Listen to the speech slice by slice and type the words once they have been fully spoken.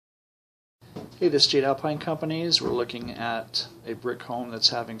Hey, this is Alpine Companies. We're looking at a brick home that's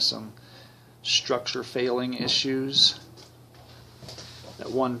having some structure failing issues. At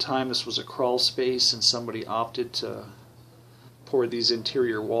one time this was a crawl space and somebody opted to pour these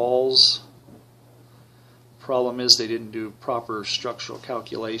interior walls. Problem is they didn't do proper structural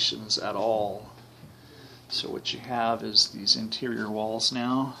calculations at all. So what you have is these interior walls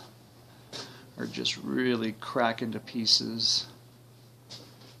now are just really cracking to pieces,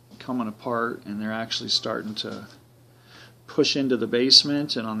 coming apart, and they're actually starting to push into the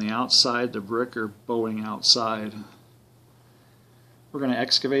basement, and on the outside the brick are bowing outside. We're going to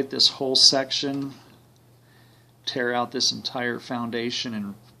excavate this whole section, tear out this entire foundation,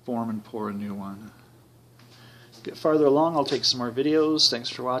 and form and pour a new one. Get farther along, I'll take some more videos. Thanks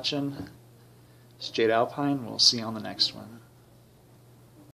for watching. It's Alpine. We'll see you on the next one.